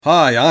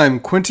Hi,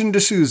 I'm Quentin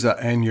D'Souza,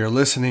 and you're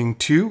listening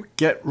to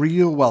Get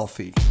Real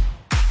Wealthy.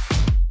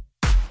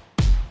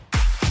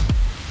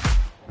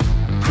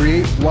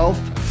 Create wealth,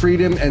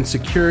 freedom, and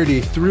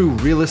security through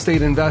real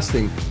estate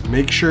investing.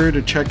 Make sure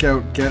to check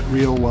out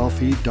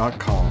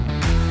getrealwealthy.com.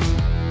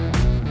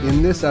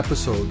 In this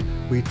episode,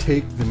 we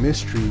take the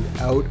mystery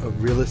out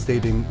of real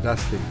estate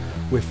investing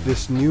with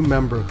this new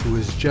member who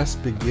is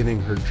just beginning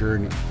her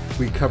journey.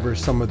 We cover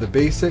some of the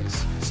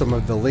basics, some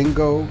of the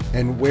lingo,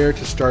 and where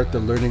to start the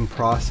learning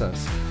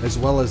process, as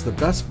well as the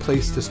best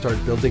place to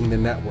start building the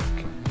network.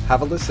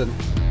 Have a listen.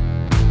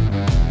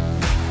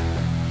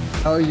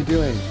 How are you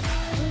doing?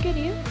 I'm good,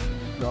 you?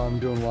 No, I'm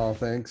doing well,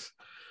 thanks.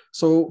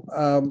 So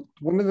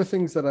one of the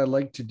things that I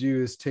like to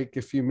do is take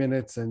a few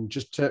minutes and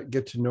just to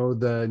get to know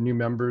the new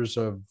members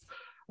of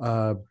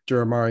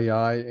Durham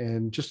REI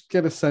and just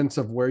get a sense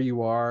of where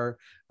you are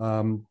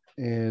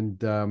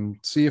and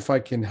see if I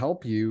can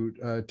help you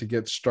to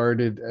get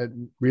started at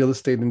real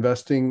estate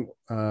investing,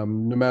 no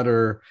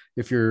matter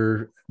if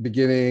you're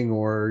beginning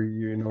or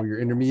you're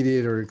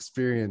intermediate or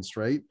experienced,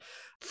 right?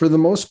 For the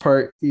most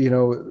part, I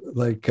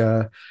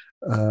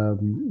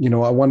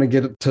want to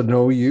get to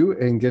know you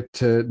and get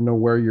to know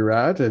where you're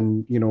at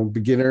and,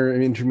 beginner,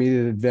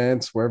 intermediate,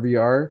 advanced, wherever you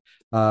are.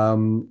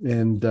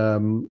 And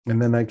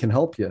then I can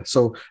help you.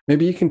 So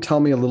maybe you can tell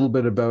me a little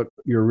bit about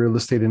your real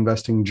estate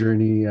investing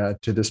journey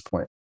to this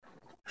point.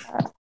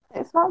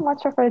 It's not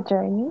much of a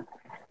journey.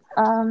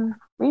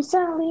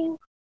 Recently,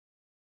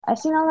 I've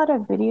seen a lot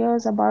of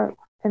videos about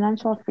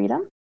financial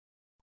freedom,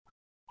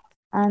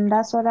 and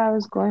that's what I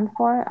was going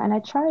for. And I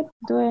tried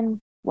doing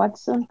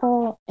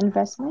simple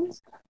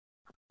investments,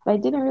 but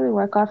it didn't really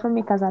work out for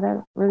me because I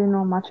don't really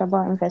know much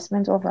about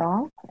investments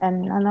overall,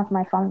 and none of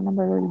my family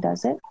member really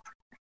does it.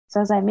 So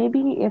I was like,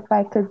 maybe if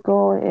I could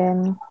go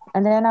in,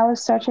 and then I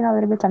was searching a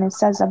little bit, and it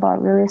says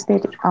about real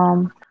estate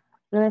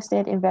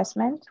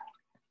investment.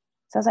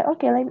 So I was like,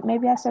 okay,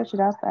 maybe I search it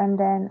up, and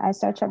then I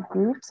search up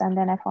groups, and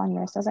then I found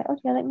yours. So I was like,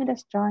 okay, let me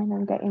just join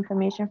and get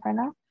information for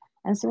now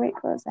and see where it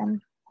goes.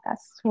 And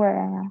that's where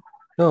I am.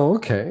 Oh,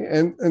 okay.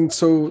 And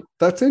so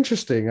that's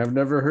interesting. I've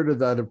never heard of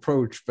that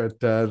approach, but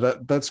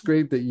that's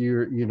great that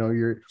you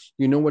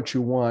know what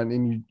you want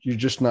and you're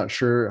just not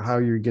sure how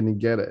you're going to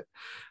get it.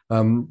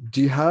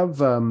 Do you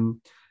have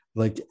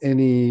like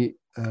any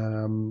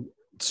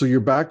so your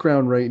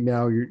background right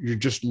now, you're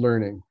just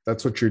learning.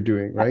 That's what you're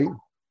doing, right?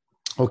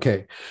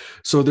 Okay.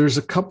 So there's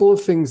a couple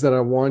of things that I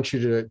want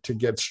you to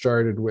get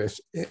started with.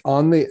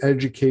 On the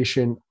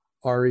Education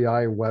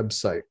REI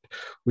website,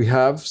 we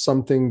have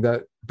something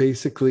that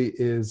basically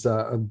is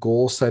a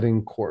goal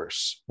setting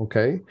course.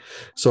 Okay.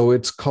 So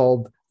it's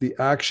called the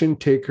Action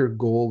Taker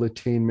Goal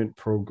Attainment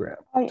Program.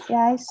 Oh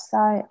yeah, I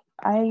saw it.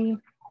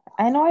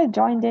 I know I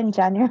joined in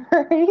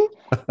January,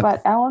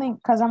 but I only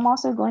because I'm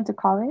also going to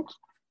college,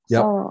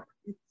 Yep. so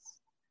it's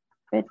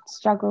a bit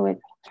struggle with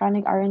trying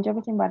to arrange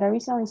everything. But I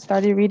recently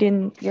started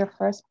reading your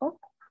first book.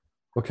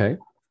 Okay.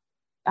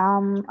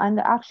 And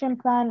the action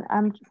plan,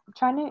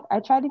 I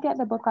tried to get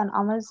the book on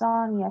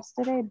Amazon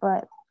yesterday,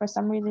 but for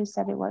some reason it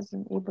said it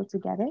wasn't able to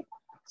get it.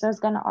 So I was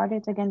gonna order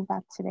it again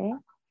back today.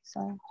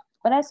 So,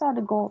 but I saw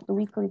the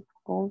weekly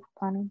goal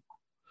planning.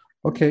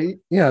 Okay,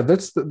 yeah,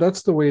 that's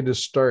the way to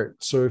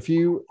start. So if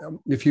you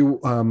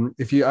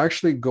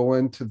actually go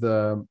onto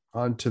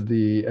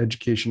the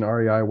Education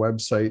REI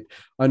website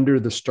under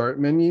the Start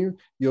menu,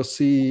 you'll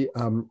see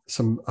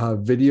some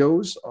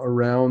videos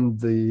around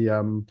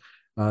the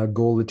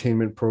goal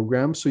attainment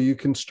program. So you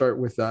can start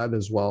with that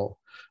as well.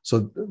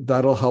 So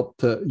that'll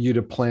help you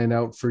to plan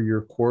out for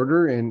your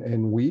quarter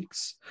and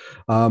weeks,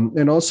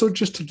 and also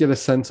just to get a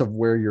sense of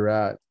where you're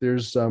at.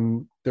 There's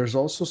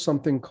also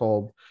something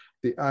called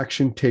the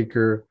Action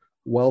Taker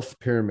Wealth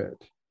Pyramid.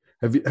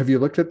 Have you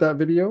looked at that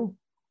video?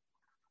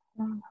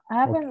 I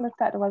haven't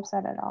looked at the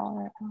website at all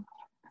right now.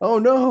 Oh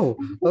no.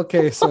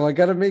 Okay, so I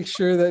got to make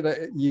sure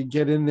that you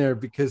get in there,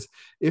 because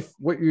if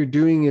what you're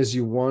doing is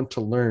you want to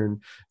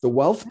learn, the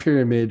wealth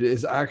pyramid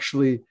is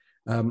actually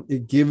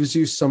it gives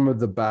you some of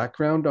the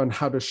background on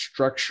how to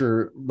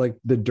structure like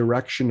the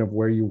direction of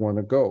where you want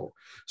to go.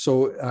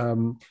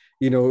 So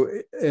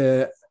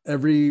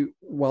every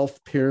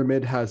wealth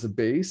pyramid has a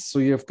base, so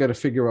you've got to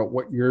figure out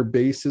what your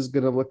base is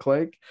going to look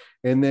like,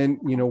 and then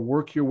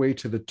work your way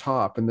to the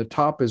top, and the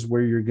top is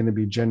where you're going to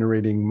be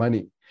generating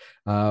money.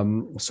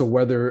 So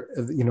whether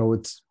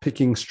it's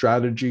picking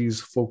strategies,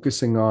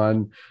 focusing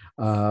on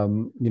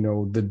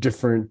the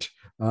different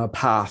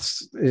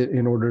paths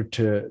in order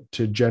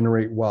to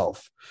generate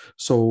wealth.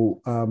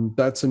 So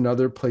that's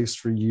another place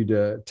for you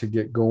to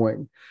get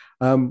going.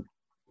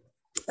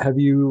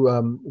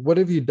 What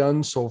have you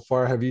done so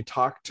far? Have you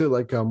talked to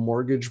like a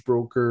mortgage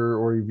broker,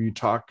 or have you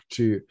talked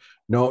to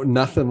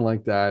nothing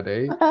like that,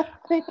 eh?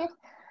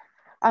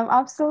 I'm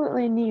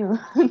absolutely new,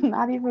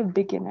 not even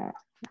beginner.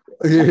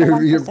 You're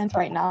 1%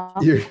 right now.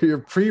 you're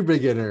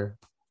pre-beginner.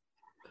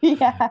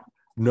 Yeah.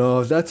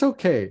 No, that's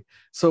okay.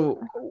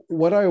 So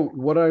what I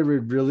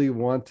would really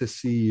want to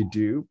see you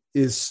do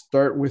is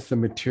start with the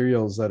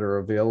materials that are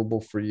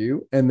available for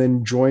you and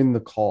then join the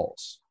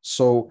calls.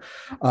 So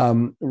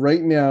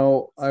right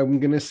now, I'm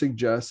going to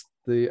suggest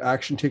the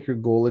Action Taker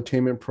Goal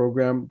Attainment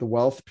Program, the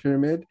Wealth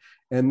Pyramid,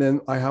 and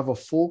then I have a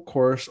full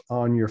course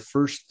on your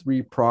first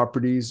three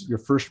properties, your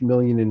first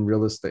million in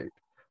real estate.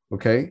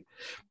 Okay.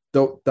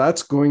 So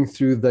that's going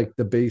through like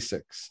the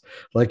basics.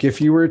 Like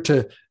if you were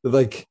to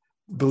like,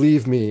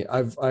 believe me,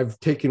 I've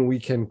taken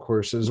weekend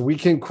courses.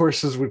 Weekend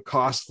courses would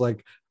cost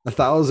like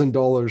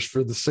 $1,000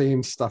 for the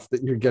same stuff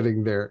that you're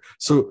getting there.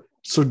 So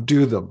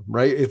do them,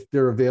 right, if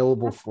they're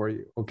available for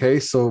you. Okay,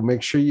 so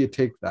make sure you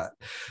take that.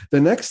 The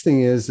next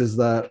thing is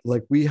that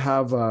like we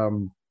have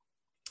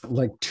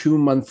like 2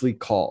 monthly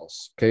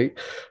calls. Okay.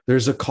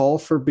 There's a call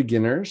for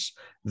beginners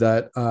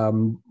that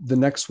the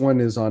next one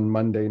is on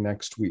Monday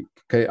next week.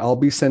 Okay. I'll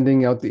be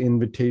sending out the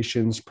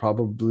invitations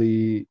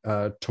probably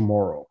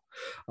tomorrow.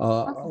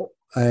 Okay.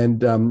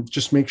 And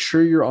just make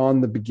sure you're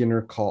on the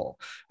beginner call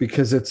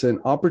because it's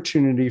an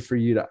opportunity for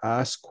you to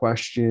ask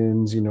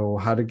questions, you know,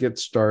 how to get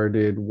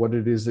started, what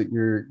it is that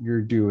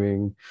you're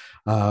doing,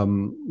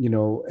 you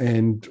know,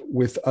 and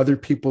with other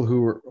people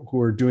who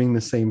are doing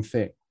the same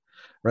thing,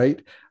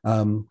 right?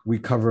 We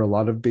cover a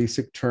lot of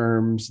basic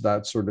terms,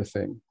 that sort of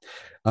thing.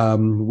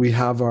 We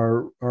have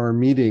our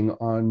meeting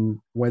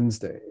on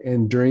Wednesday,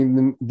 and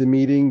during the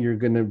meeting, you're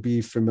going to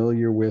be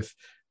familiar with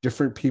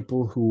different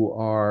people who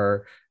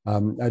are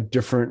at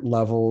different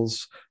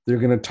levels. They're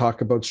going to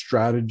talk about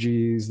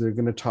strategies. They're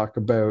going to talk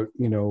about,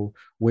 you know,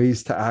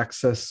 ways to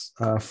access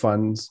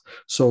funds.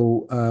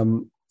 So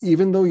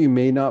even though you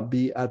may not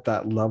be at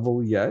that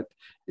level yet,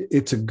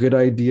 it's a good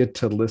idea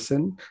to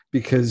listen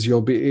because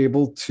you'll be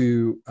able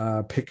to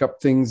pick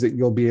up things that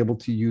you'll be able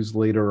to use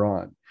later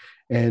on.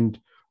 And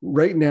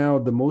right now,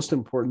 the most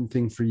important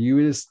thing for you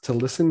is to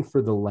listen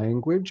for the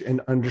language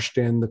and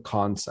understand the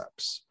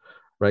concepts,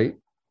 right?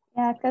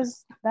 Yeah,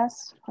 because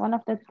that's one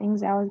of the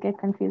things I always get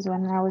confused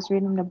when I was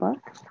reading the book.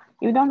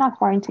 You don't have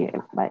far into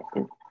it, but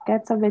it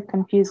gets a bit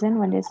confusing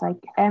when there's like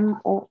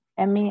MOMAI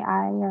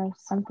or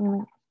something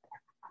like.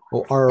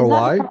 Well, Is that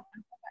the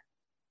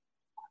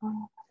ROI.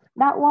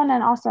 that one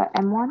and also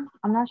M1?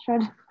 I'm not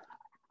sure.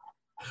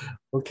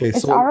 Okay,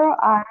 It's so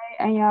ROI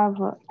and you have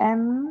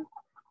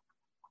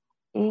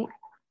A.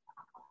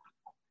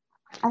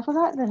 I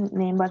forgot the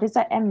name, but it's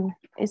a M.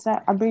 It's an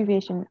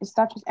abbreviation. It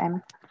starts with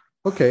M.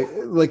 okay,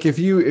 like if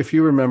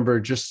you remember,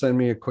 just send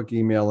me a quick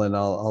email and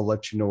I'll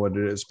let you know what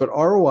it is. But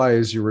ROI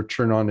is your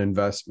return on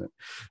investment.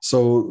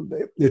 So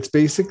it's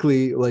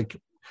basically like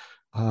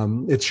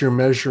it's your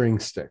measuring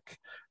stick,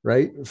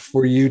 right?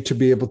 For you to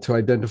be able to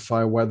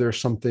identify whether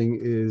something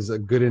is a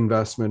good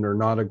investment or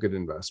not a good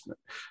investment.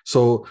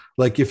 So,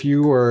 like if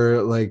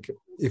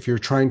you're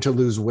trying to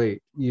lose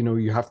weight, you know,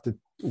 you have to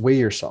weigh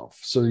yourself.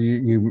 So Yeah.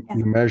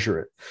 you measure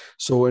it.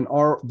 So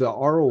the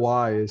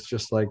ROI is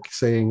just like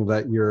saying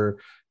that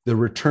the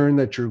return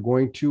that you're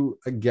going to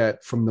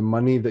get from the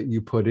money that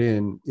you put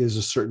in is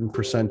a certain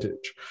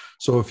percentage.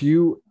 So if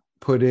you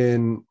put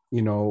in,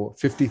 you know,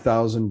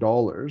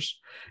 $50,000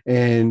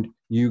 and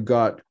you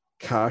got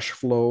cash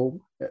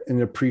flow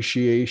and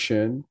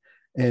appreciation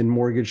and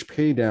mortgage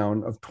pay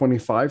down of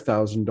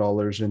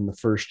 $25,000 in the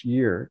first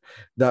year,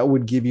 that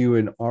would give you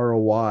an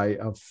ROI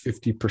of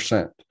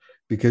 50%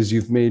 because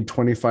you've made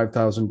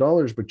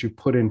 $25,000, but you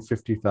put in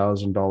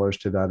 $50,000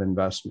 to that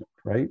investment,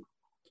 right?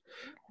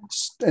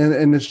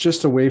 And it's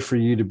just a way for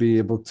you to be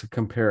able to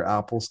compare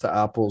apples to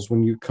apples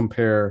when you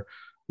compare,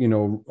 you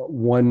know,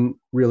 one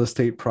real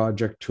estate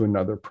project to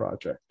another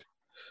project.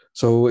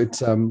 So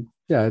it's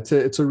yeah,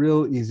 it's a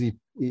real easy,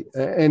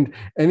 and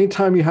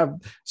anytime you have,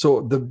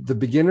 so the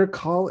beginner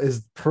call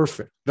is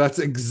perfect. That's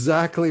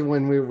exactly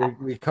when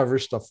we cover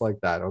stuff like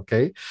that.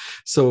 Okay.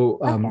 So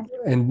Okay.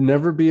 and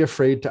never be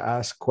afraid to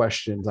ask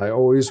questions. I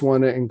always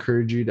want to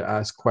encourage you to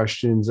ask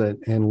questions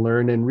and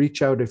learn and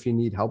reach out if you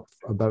need help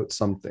about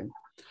something.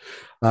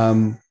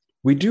 Um,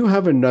 we do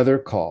have another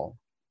call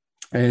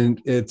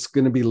and it's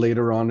going to be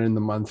later on in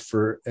the month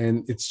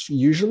and it's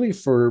usually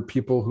for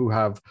people who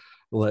have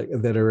like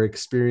that are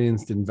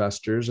experienced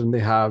investors and they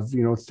have,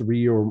 you know,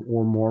 three or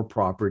more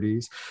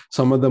properties.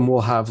 Some of them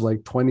will have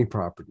like 20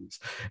 properties,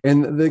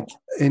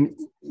 and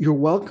you're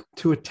welcome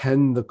to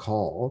attend the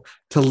call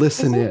to Is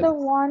listen it the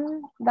in.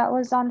 one that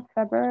was on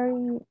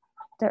February,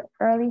 the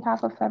early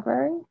half of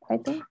February, I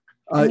think?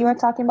 uh, And you were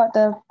talking about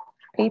the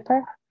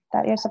paper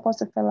that you're supposed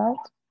to fill out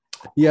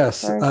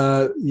Yes,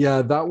 for.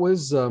 yeah, that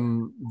was a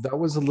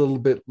little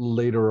bit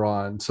later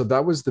on. So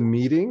that was the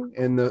meeting,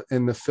 and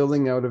the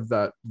filling out of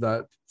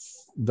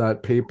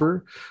that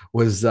paper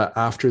was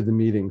after the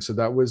meeting. So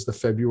that was the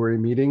February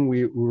meeting.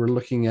 We were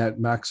looking at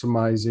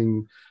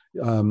maximizing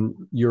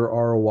your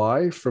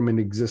ROI from an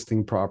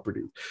existing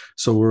property.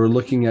 So we were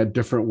looking at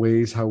different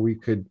ways how we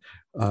could,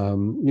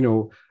 you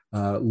know,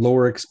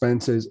 lower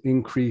expenses,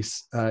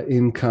 increase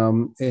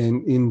income,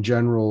 and in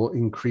general,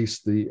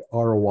 increase the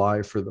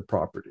ROI for the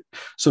property.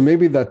 So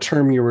maybe that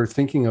term you were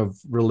thinking of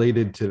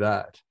related to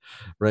that,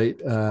 right?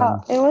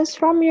 It was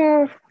from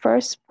your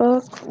first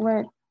book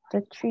with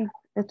the two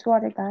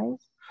other guys.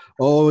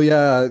 Oh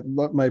yeah,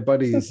 my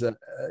buddies.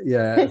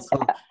 Yeah,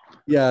 so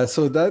yeah,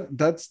 so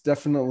that's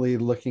definitely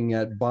looking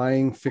at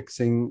buying,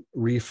 fixing,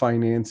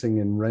 refinancing,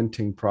 and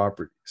renting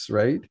properties,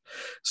 right?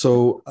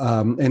 So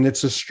and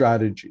it's a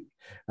strategy.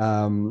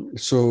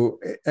 So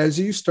as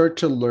you start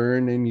to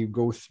learn and you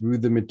go through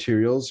the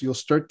materials, you'll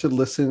start to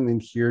listen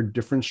and hear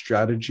different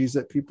strategies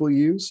that people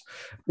use,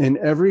 and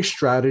every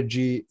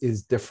strategy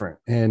is different.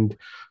 And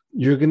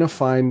you're going to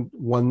find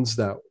ones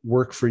that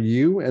work for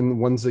you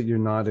and ones that you're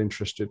not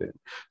interested in.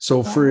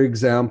 So, for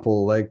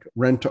example, like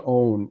rent to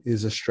own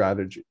is a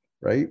strategy,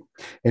 right?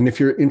 And if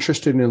you're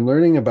interested in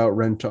learning about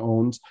rent to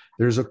owns,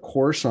 there's a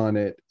course on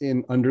it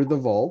in Under the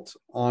Vault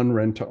on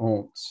rent to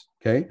owns.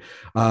 Okay.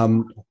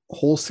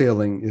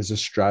 Wholesaling is a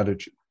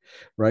strategy,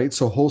 right?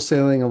 So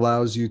wholesaling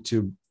allows you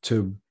to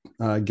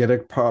get a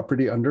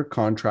property under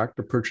contract,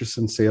 a purchase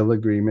and sale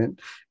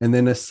agreement, and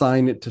then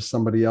assign it to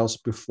somebody else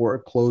before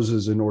it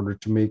closes in order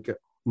to make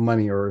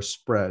money or a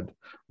spread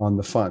on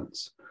the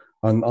funds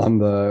on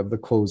the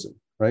closing,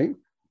 right?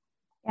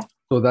 Yeah.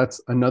 So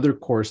that's another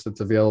course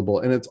that's available,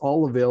 and it's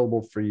all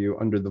available for you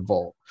under the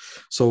vault.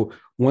 So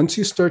once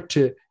you start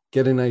to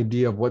get an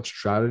idea of what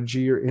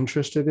strategy you're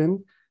interested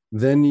in,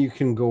 then you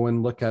can go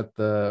and look at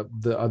the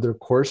other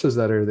courses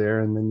that are there,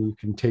 and then you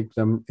can take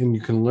them and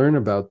you can learn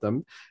about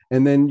them,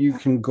 and then you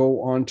can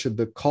go on to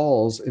the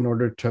calls in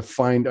order to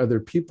find other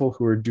people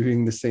who are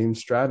doing the same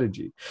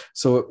strategy.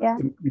 So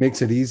it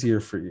makes it easier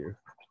for you.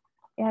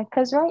 Yeah,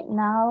 because right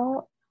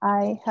now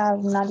I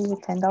have not even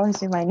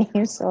 $10 in my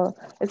name, so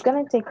it's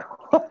gonna take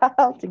a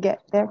while to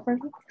get there for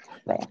me.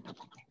 But yeah.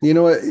 You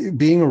know what,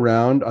 being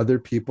around other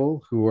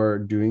people who are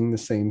doing the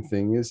same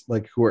thing, is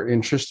like, who are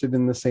interested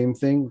in the same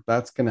thing,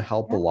 that's going to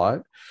help a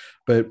lot.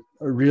 But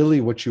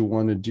really what you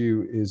want to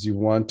do is you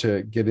want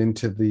to get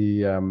into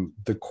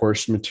the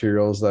course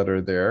materials that are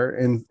there,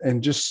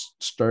 and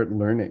just start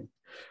learning,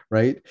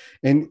 right?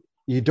 And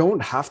you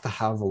don't have to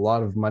have a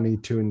lot of money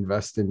to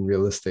invest in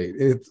real estate.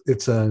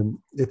 It's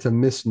a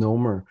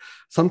misnomer.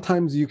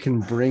 Sometimes you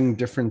can bring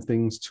different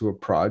things to a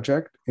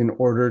project in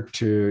order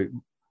to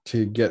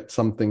get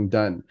something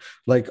done.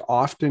 Like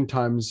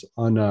oftentimes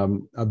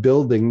on a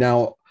building,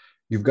 now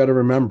you've got to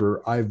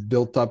remember, I've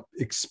built up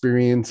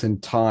experience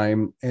and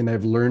time, and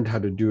I've learned how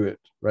to do it,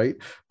 right?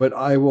 But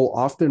I will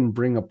often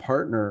bring a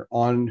partner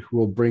on who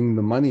will bring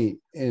the money,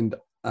 and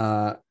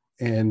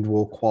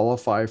will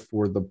qualify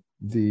for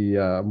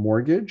the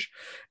mortgage,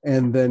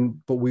 and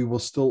then but we will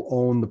still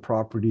own the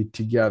property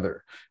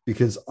together,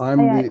 because I'm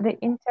the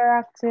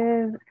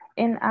interactive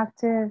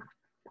inactive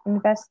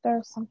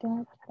investor, something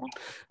like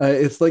that.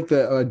 It's like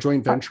the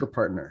joint venture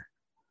partner.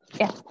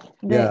 Yeah.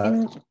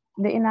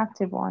 The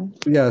inactive one.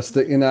 Yes,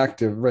 the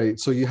inactive, right?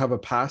 So you have a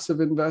passive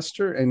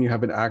investor and you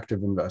have an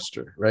active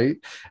investor, right?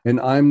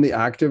 And I'm the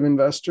active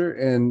investor,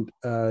 and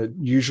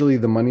usually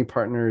the money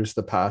partner is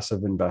the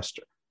passive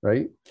investor,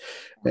 right?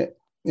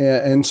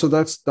 And so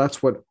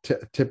that's what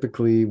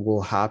typically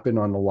will happen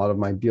on a lot of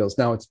my deals.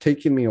 Now, it's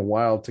taken me a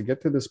while to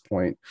get to this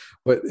point,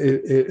 but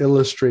it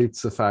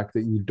illustrates the fact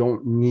that you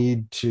don't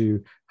need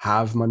to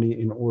have money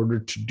in order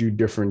to do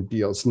different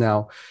deals.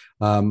 Now,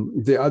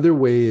 the other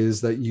way is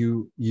that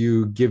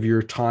you give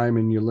your time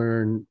and you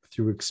learn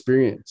through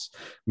experience.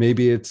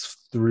 Maybe it's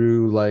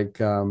through like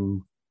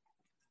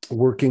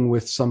working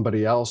with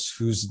somebody else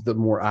who's the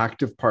more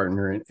active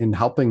partner in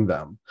helping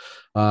them.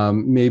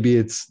 Maybe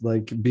it's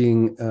like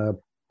being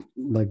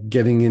like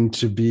getting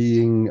into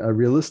being a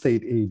real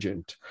estate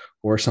agent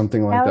or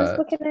something like that. I was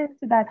looking into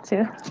that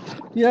too.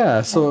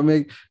 Yeah, so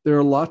there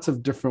are lots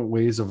of different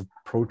ways of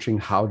approaching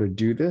how to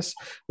do this.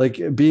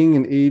 Like being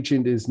an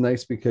agent is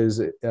nice because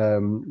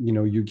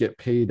you get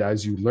paid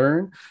as you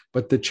learn,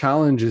 but the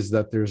challenge is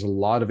that there's a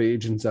lot of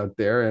agents out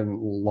there, and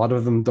a lot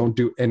of them don't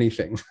do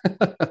anything.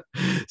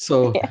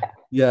 So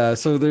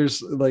so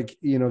there's like,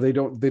 they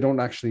don't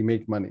actually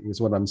make money, is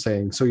what I'm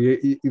saying. So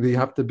you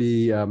have to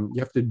be you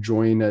have to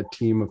join a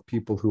team of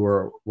people who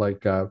are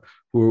like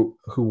who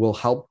will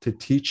help to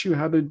teach you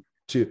how to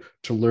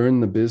learn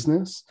the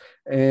business,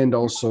 and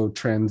also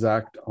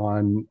transact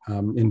on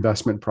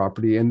investment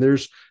property. And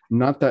there's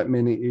not that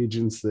many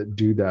agents that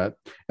do that.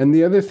 And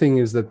the other thing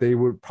is that they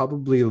were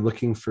probably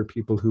looking for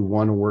people who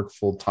want to work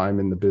full time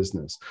in the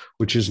business,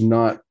 which is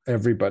not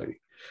everybody,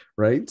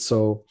 right?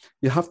 So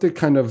you have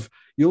to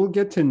you'll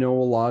get to know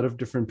a lot of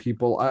different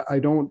people.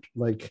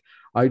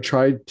 I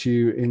tried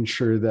to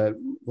ensure that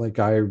like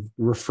I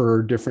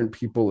refer different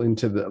people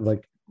into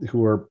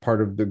who are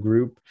part of the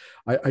group.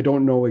 I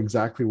don't know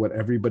exactly what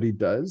everybody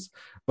does,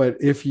 but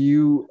if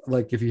you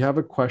have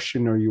a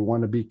question or you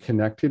want to be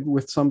connected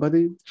with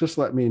somebody, just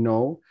let me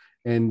know.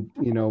 And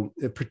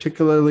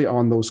particularly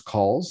on those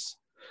calls,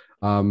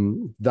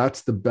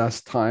 that's the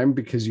best time,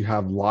 because you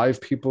have live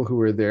people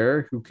who are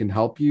there who can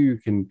help you. You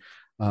can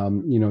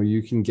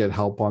you can get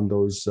help on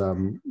those,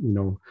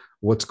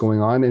 what's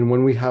going on. And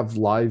when we have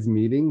live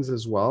meetings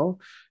as well,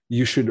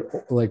 you should,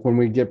 like when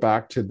we get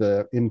back to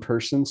the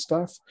in-person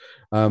stuff,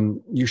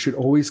 you should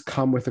always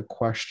come with a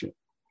question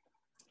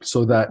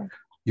so that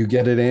you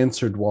get it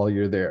answered while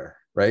you're there,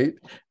 right?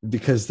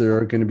 Because there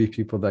are going to be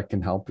people that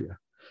can help you.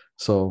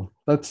 So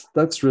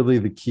that's really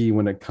the key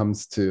when it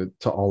comes to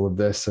all of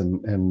this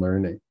and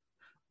learning,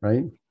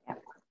 right?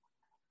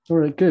 All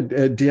right,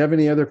 good. Do you have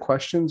any other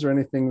questions or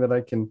anything that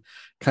I can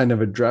kind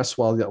of address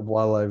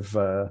while I've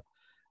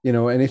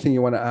anything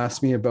you want to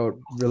ask me about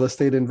real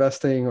estate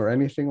investing or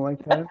anything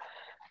like that?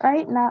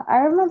 Right now, I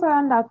remember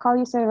on that call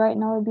you said right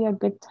now would be a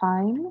good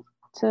time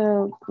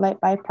to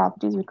like buy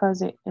properties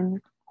because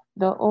in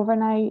the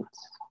overnight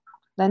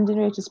lending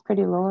rate is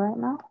pretty low right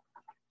now.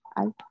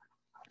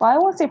 I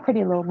won't say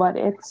pretty low, but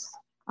it's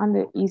on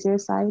the easier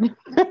side.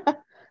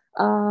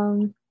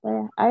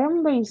 Yeah, I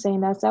remember you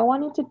saying that. So I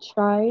wanted to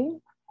try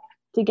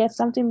to get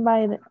something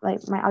by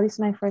at least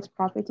my first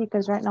property,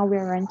 because right now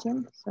we're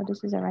renting. So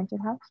this is a rented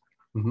house.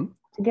 Mm-hmm.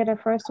 To get a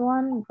first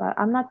one, but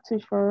I'm not too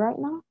sure right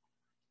now.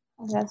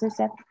 As I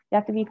said, you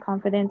have to be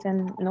confident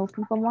and know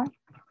people more.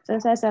 So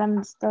as I said,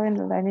 I'm still in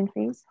the learning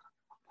phase.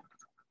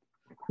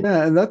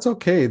 Yeah, and that's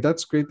okay.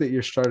 That's great that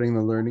you're starting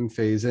the learning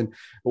phase. And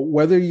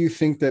whether you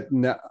think that,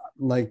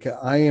 like,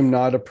 I am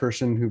not a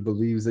person who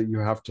believes that you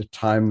have to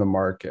time the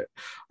market.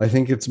 I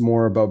think it's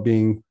more about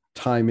being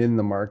time in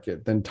the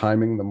market than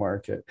timing the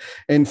market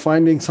and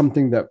finding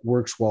something that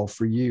works well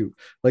for you.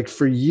 Like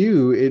for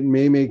you, it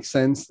may make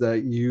sense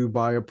that you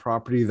buy a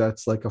property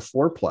that's like a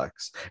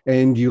fourplex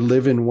and you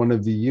live in one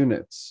of the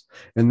units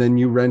and then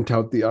you rent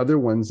out the other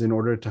ones in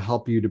order to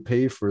help you to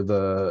pay for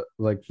the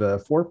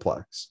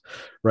fourplex,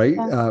 right?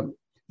 Yeah.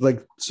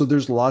 Like, so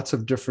there's lots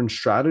of different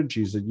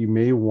strategies that you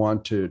may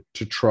want to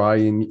try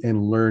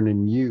and learn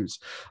and use,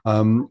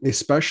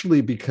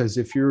 especially because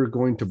if you're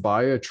going to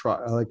buy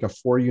like a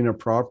 4-unit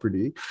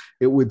property,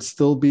 it would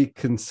still be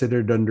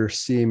considered under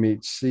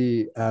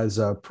CMHC as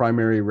a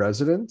primary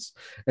residence,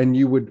 and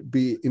you would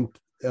be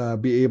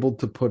able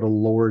to put a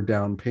lower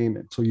down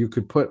payment. So you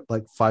could put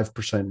like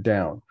 5%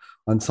 down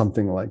on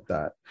something like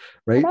that,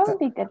 right? That would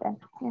be good then.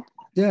 Yeah.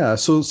 Yeah,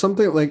 so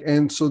something like,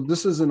 and so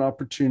this is an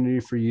opportunity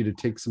for you to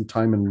take some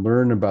time and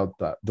learn about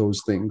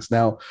those things.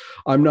 Now,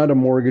 I'm not a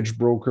mortgage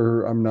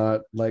broker. I'm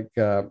not like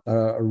a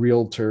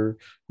realtor.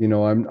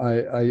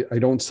 I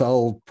don't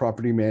sell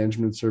property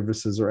management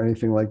services or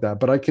anything like that.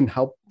 But I can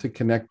help to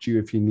connect you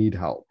if you need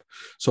help.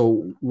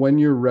 So when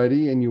you're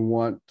ready and you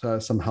want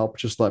some help,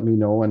 just let me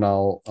know and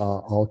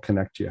I'll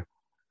connect you.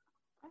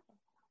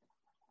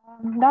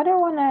 The other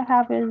one I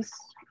have is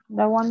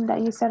the one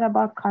that you said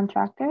about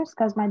contractors,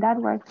 because my dad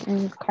works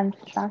in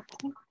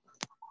contracting.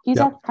 He's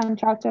Yeah. a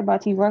contractor,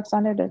 but he works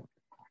under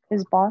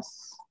his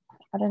boss.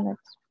 I don't know.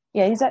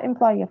 Yeah, he's an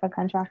employee of a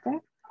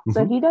contractor.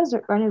 So Mm-hmm. he does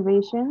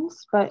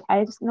renovations, but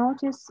I just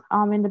noticed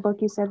in the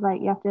book you said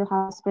like you have to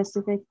have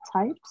specific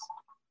types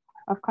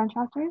of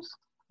contractors.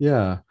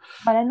 Yeah.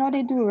 But I know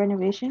they do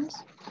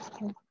renovations.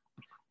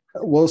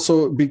 Well,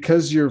 so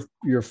because your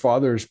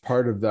father is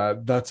part of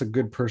that, that's a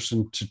good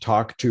person to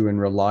talk to and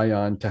rely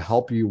on to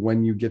help you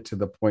when you get to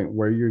the point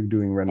where you're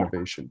doing Yeah.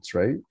 renovations,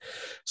 right? Yeah.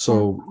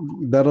 So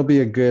that'll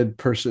be a good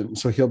person.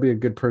 So he'll be a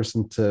good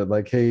person to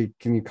like, hey,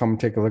 can you come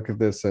take a look at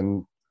this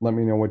and let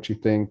me know what you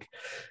think,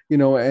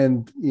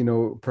 and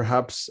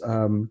perhaps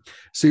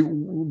see,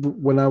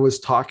 when I was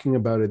talking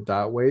about it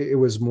that way, it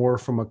was more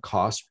from a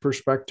cost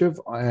perspective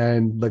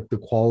and like the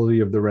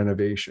quality of the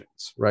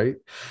renovations, right?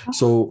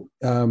 So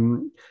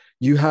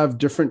you have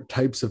different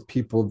types of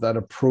people that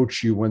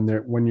approach you when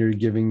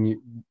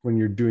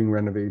you're doing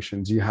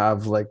renovations. You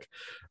have like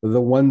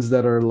the ones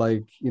that are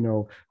like,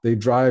 they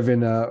drive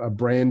in a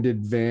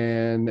branded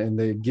van and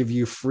they give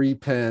you free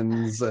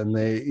pens and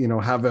they,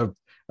 have a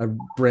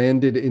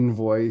branded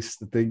invoice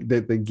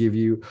that they give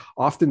you.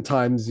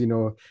 Oftentimes,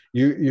 you're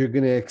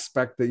going to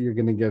expect that you're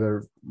going to get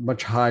a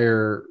much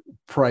higher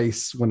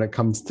price when it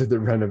comes to the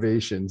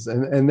renovations.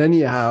 And then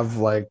you have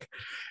like,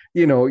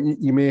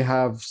 you may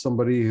have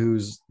somebody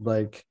who's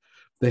like,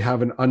 they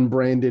have an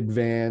unbranded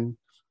van.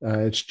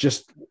 It's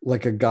just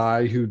like a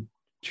guy who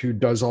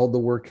does all the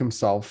work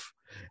himself,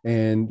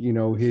 and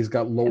he's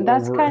got low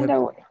That's kind overhead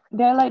of,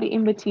 they're like the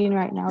in between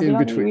right now. They in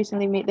only between.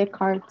 recently made their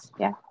cards.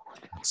 Yeah.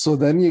 So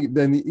then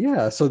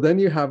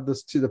you have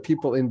this to the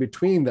people in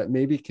between that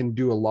maybe can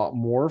do a lot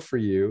more for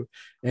you,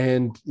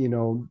 and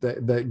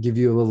that give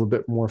you a little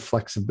bit more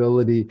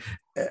flexibility,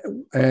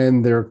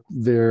 and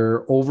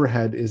their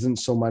overhead isn't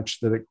so much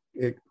that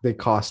they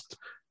cost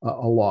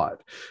a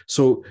lot.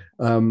 So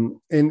and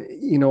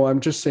I'm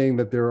just saying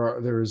that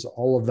there's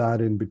all of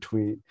that in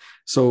between.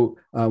 So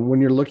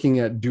when you're looking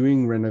at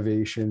doing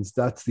renovations,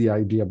 that's the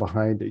idea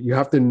behind it. You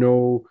have to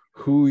know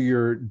who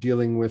you're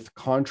dealing with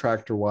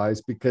contractor wise,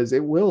 because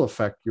it will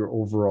affect your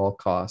overall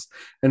cost.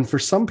 And for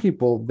some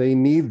people, they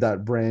need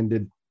that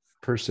branded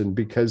person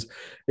because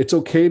it's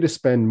okay to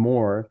spend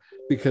more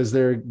because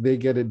they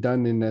get it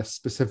done in a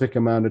specific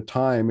amount of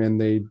time, and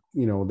they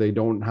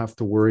don't have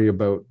to worry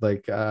about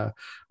like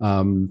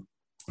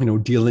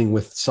dealing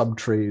with sub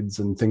trades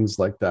and things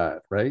like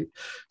that, right?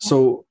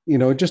 So,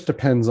 it just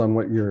depends on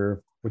what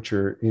your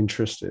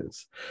interest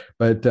is.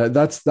 But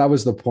that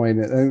was the point.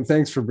 And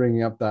thanks for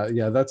bringing up that.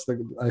 Yeah,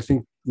 I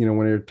think,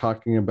 when you're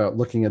talking about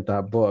looking at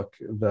that book,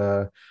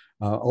 the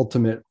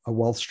Ultimate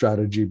Wealth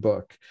Strategy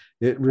book,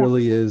 it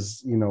really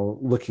is,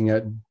 looking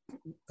at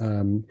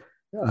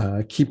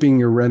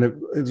keeping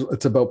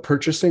it's about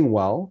purchasing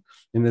well,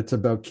 and it's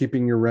about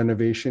keeping your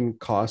renovation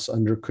costs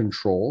under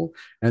control,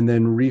 and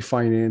then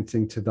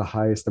refinancing to the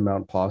highest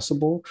amount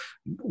possible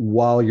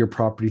while your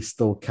property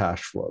still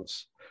cash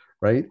flows,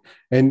 right?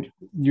 And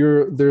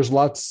there's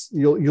lots,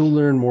 you'll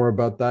learn more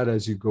about that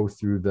as you go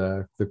through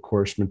the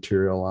course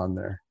material on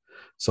there.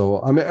 So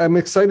I'm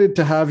excited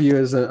to have you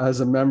as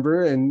a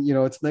member, and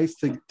it's nice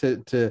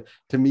to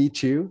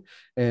meet you.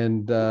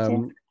 And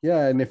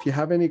yeah, and if you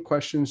have any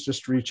questions,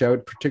 just reach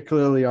out,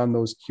 particularly on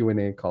those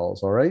Q&A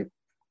calls. All right.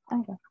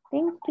 Okay.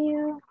 Thank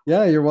you.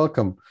 Yeah, you're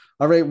welcome.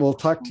 All right, we'll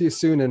talk to you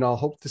soon, and I'll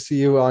hope to see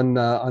you on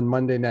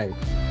Monday night.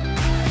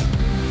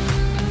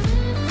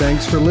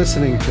 Thanks for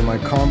listening to my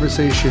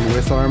conversation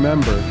with our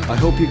member. I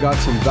hope you got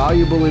some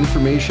valuable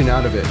information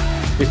out of it.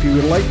 If you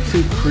would like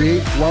to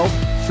create wealth,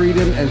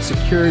 freedom, and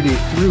security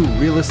through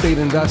real estate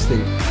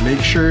investing,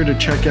 make sure to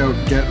check out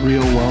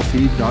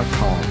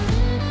GetRealWealthy.com.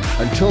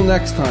 Until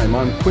next time,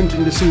 I'm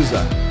Quentin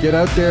D'Souza. Get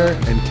out there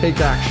and take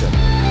action.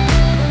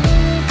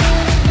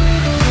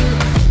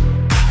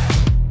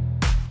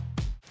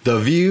 The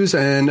views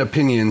and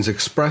opinions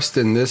expressed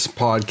in this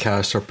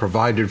podcast are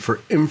provided for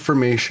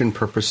information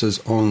purposes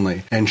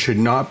only and should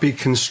not be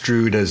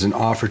construed as an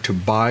offer to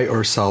buy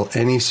or sell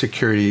any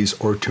securities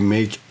or to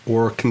make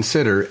or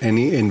consider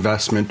any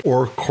investment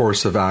or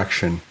course of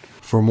action.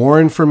 For more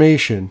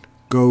information,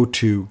 go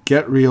to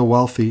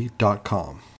GetRealWealthy.com.